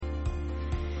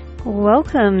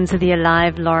Welcome to the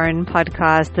Alive Lauren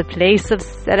podcast, the place of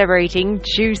celebrating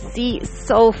juicy,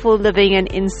 soulful living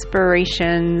and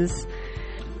inspirations.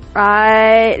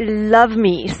 I love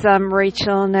me some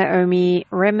Rachel Naomi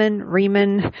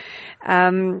Remen.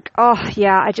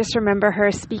 I just remember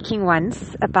her speaking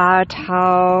once about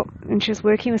how when she was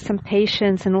working with some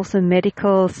patients and also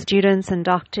medical students and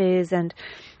doctors, and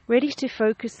really to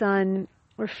focus on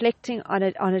reflecting on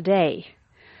it on a day.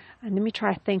 And let me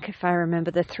try to think if I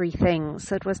remember the three things.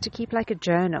 So it was to keep like a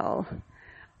journal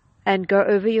and go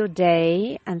over your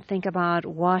day and think about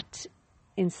what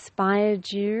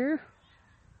inspired you,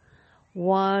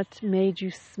 what made you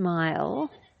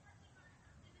smile.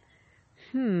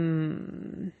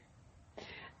 The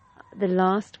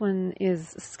last one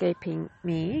is escaping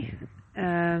me,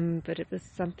 but it was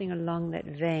something along that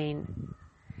vein.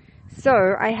 So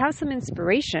I have some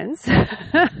inspirations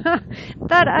that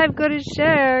I've got to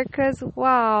share because,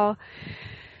 wow.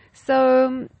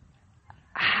 So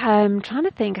I'm trying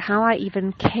to think how I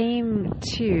even came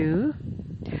to,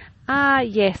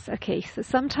 yes, okay. So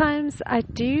sometimes I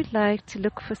do like to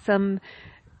look for some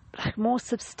like more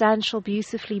substantial,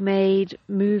 beautifully made,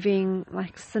 moving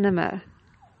like cinema.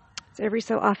 So every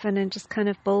so often and just kind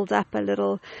of build up a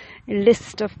little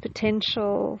list of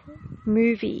potential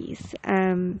movies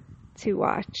to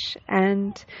watch.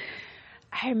 And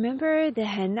I remember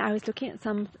then I was looking at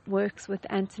some works with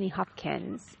Anthony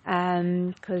Hopkins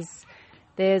because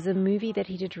there's a movie that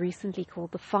he did recently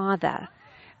called The Father,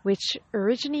 which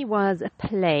originally was a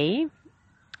play,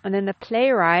 and then the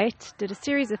playwright did a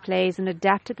series of plays and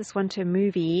adapted this one to a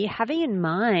movie, having in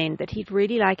mind that he'd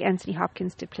really like Anthony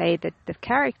Hopkins to play the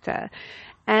character.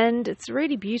 And it's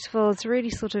really beautiful. It's really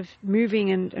sort of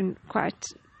moving and quite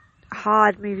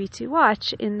hard movie to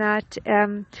watch in that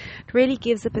it really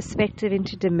gives a perspective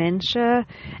into dementia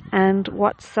and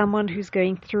what someone who's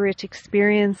going through it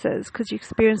experiences, because you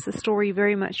experience the story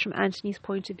very much from Anthony's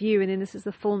point of view, and then this is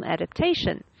a film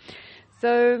adaptation.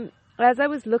 So as I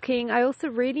was looking, I also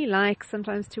really like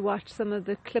sometimes to watch some of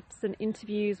the clips and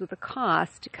interviews with the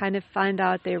cast to kind of find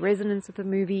out their resonance with the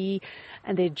movie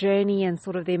and their journey and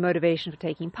sort of their motivation for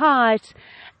taking part.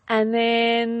 And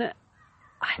then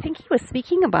I think he was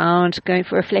speaking about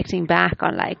reflecting back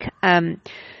on like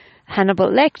Hannibal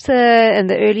Lecter and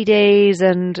the early days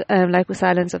and like with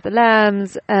Silence of the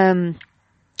Lambs. And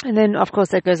then, of course,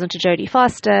 that goes on to Jodie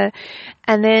Foster.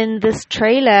 And then this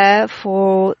trailer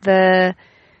for the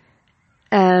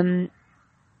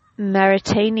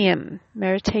Mauritanium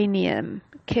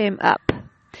came up.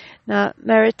 Now,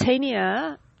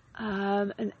 Mauritania,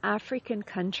 an African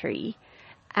country,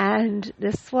 and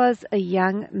this was a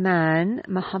young man,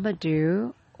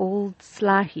 Mahamadou Ould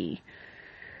Slahi,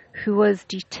 who was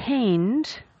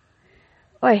detained,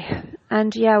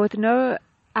 with no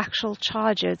actual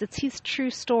charges. It's his true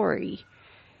story.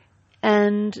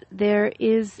 And there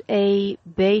is a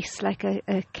base, like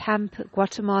a camp,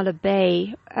 Guatemala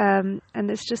Bay, and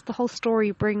it's just the whole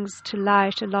story brings to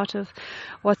light a lot of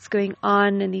what's going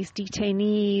on in these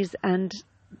detainees and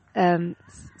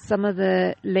some of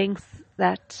the lengths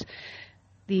that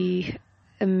the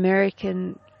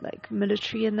American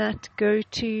military and that go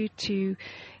to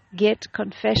get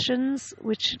confessions,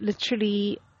 which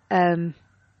literally, if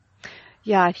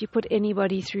you put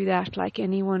anybody through that, like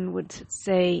anyone would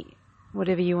say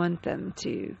whatever you want them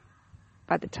to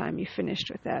by the time you finished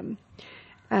with them.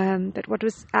 But what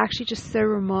was actually just so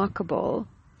remarkable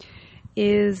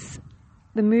is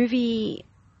the movie,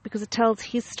 because it tells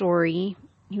his story.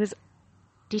 He was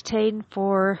detained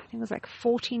for, I think it was like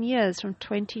 14 years, from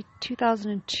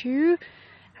 2002,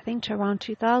 I think, to around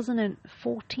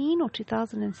 2014 or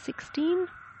 2016.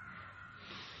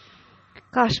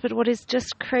 Gosh, but what is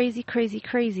just crazy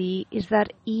is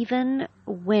that even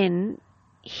when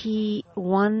he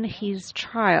won his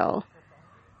trial,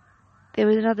 there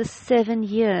was another 7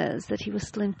 years that he was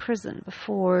still in prison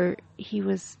before he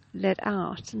was let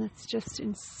out. And it's just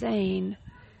insane.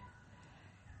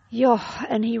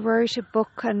 And he wrote a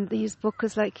book, and his book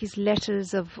was like his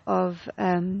letters of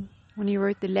when he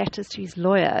wrote the letters to his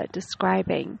lawyer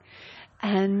describing.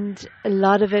 And a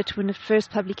lot of it, when the first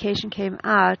publication came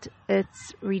out,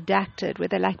 it's redacted, where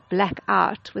they black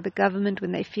out, where the government,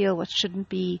 when they feel what shouldn't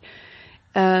be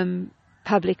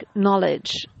public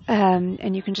knowledge,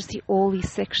 and you can just see all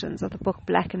these sections of the book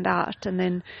blackened out. And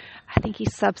then I think he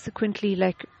subsequently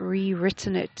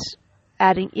rewritten it,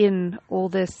 adding in all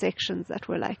the sections that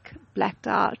were blacked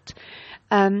out.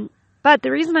 But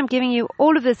the reason I'm giving you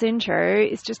all of this intro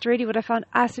is just really what I found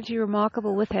absolutely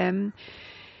remarkable with him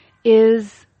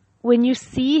is when you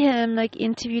see him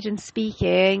interviewed and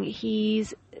speaking,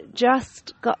 he's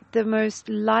just got the most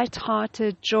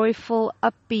light-hearted, joyful,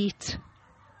 upbeat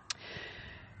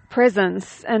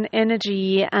presence and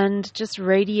energy, and just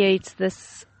radiates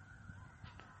this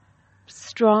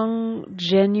strong,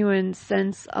 genuine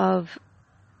sense of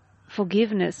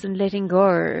forgiveness and letting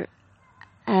go.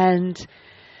 And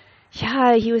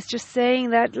yeah, he was just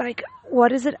saying that, like,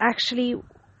 what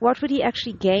would he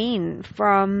actually gain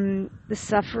from the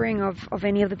suffering of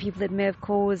any of the people that may have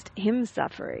caused him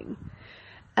suffering?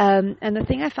 And the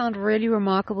thing I found really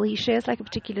remarkable, he shares like a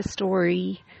particular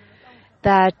story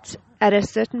that at a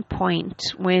certain point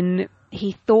when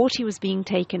he thought he was being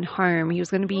taken home, he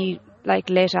was going to be like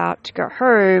let out to go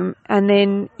home, and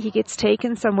then he gets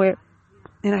taken somewhere,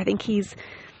 and I think he's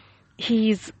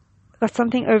got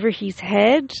something over his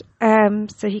head,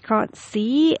 so he can't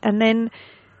see, and then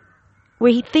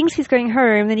where he thinks he's going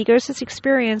home, then he goes to this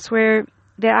experience where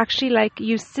they actually like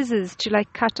use scissors to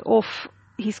like cut off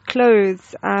his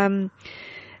clothes, and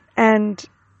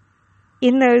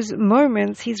in those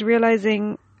moments he's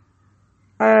realizing,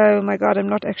 oh my God, I'm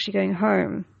not actually going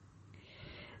home.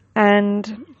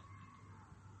 And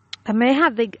I may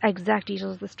have the exact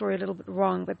details of the story a little bit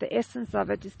wrong, but the essence of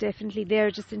it is definitely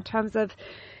there, just in terms of,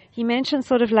 he mentioned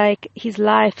sort of like his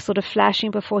life sort of flashing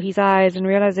before his eyes and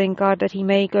realizing, God, that he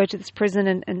may go to this prison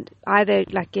and either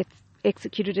like get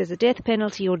executed as a death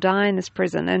penalty or die in this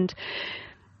prison. And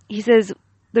he says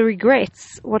the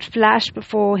regrets, what flashed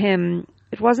before him,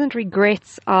 it wasn't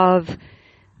regrets of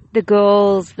the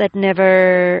girls that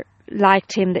never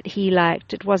liked him that he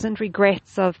liked. It wasn't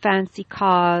regrets of fancy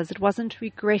cars. It wasn't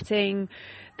regretting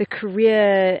the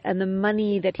career and the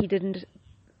money that he didn't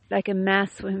like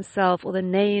amass for himself, or the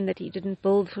name that he didn't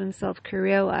build for himself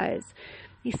career-wise.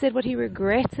 He said what he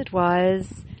regretted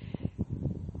was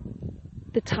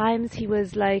the times he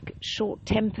was like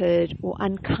short-tempered or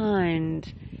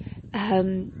unkind.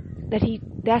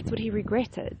 That's what he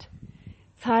regretted.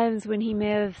 Times when he may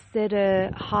have said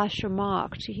a harsh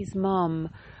remark to his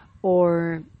mom,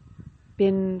 or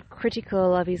been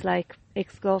critical of his like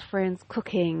ex-girlfriend's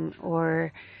cooking,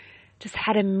 or just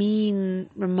had a mean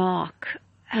remark,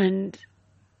 and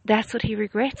that's what he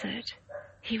regretted.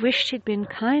 He wished he'd been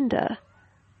kinder.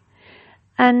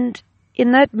 And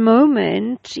in that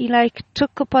moment, he like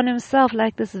took upon himself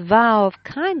like this vow of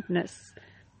kindness,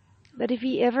 that if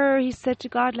he said to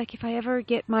God, like, if I ever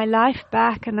get my life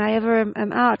back and I ever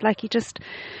am out, like, he just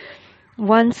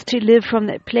wants to live from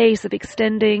that place of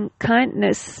extending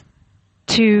kindness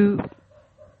to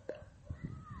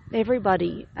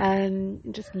everybody, and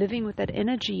just living with that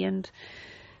energy. And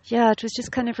yeah, it was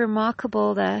just kind of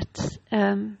remarkable that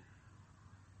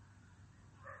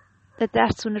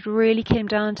that's when it really came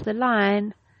down to the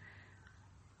line.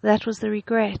 That was the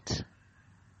regret.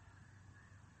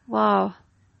 Wow.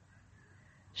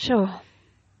 Sure.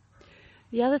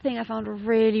 The other thing I found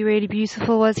really, really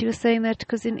beautiful was he was saying that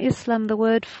because in Islam the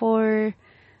word for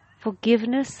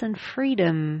forgiveness and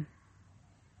freedom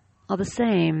are the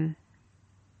same.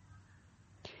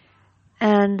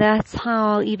 And that's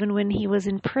how even when he was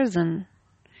in prison,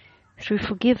 through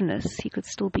forgiveness, he could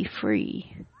still be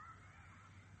free.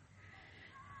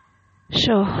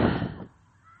 Sure.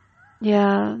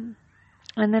 Yeah.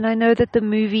 And then I know that the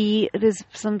movie, there's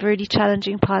some really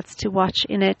challenging parts to watch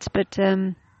in it, but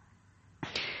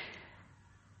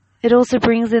it also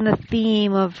brings in a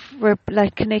theme of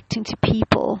like connecting to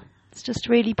people. It's just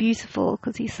really beautiful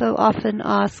because he so often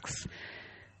asks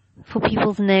for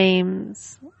people's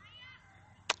names,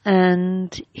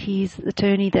 and he's the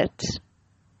attorney that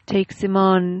takes him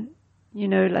on, you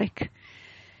know, like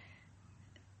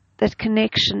that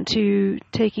connection to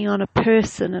taking on a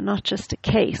person and not just a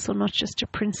case or not just a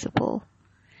principle.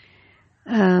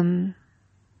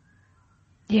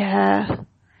 Yeah.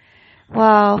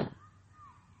 Wow.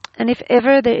 And if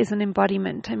ever there is an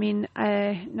embodiment, I mean,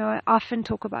 I know I often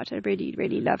talk about, I really,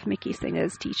 really love Mickey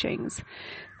Singer's teachings.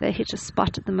 They hit a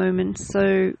spot at the moment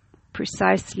so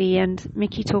precisely. And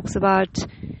Mickey talks about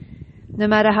no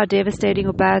matter how devastating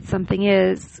or bad something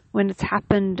is, when it's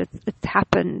happened, it's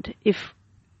happened. If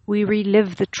we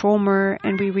relive the trauma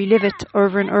and we relive it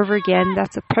over and over again,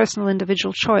 that's a personal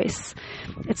individual choice.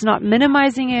 It's not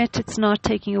minimizing it. It's not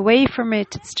taking away from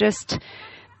it. It's just,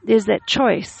 there's that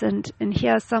choice. And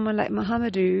here's someone like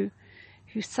Muhammadu,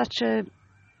 who's such a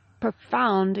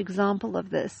profound example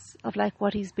of this, of like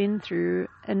what he's been through,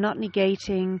 and not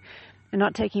negating and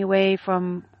not taking away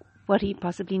from what he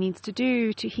possibly needs to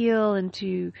do to heal and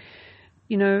to,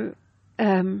 you know,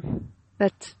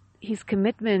 but his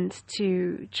commitment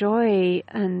to joy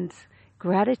and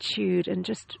gratitude and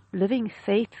just living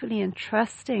faithfully and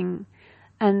trusting,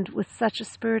 and with such a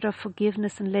spirit of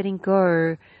forgiveness and letting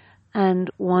go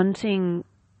and wanting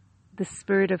the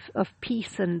spirit of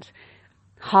peace and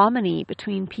harmony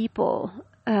between people.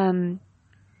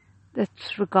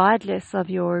 That's regardless of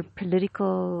your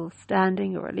political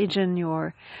standing, your religion,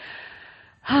 your...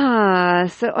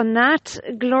 So on that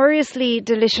gloriously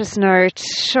delicious note,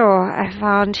 sure, I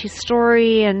found his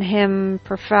story and him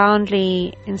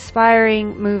profoundly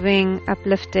inspiring, moving,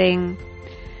 uplifting.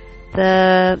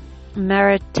 The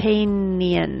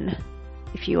Mauritanian,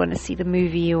 if you want to see the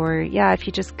movie, or if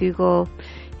you just Google,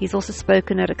 he's also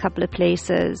spoken at a couple of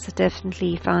places.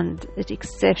 Definitely found it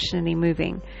exceptionally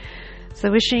moving.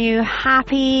 So wishing you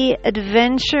happy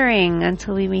adventuring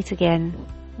until we meet again.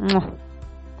 Mwah.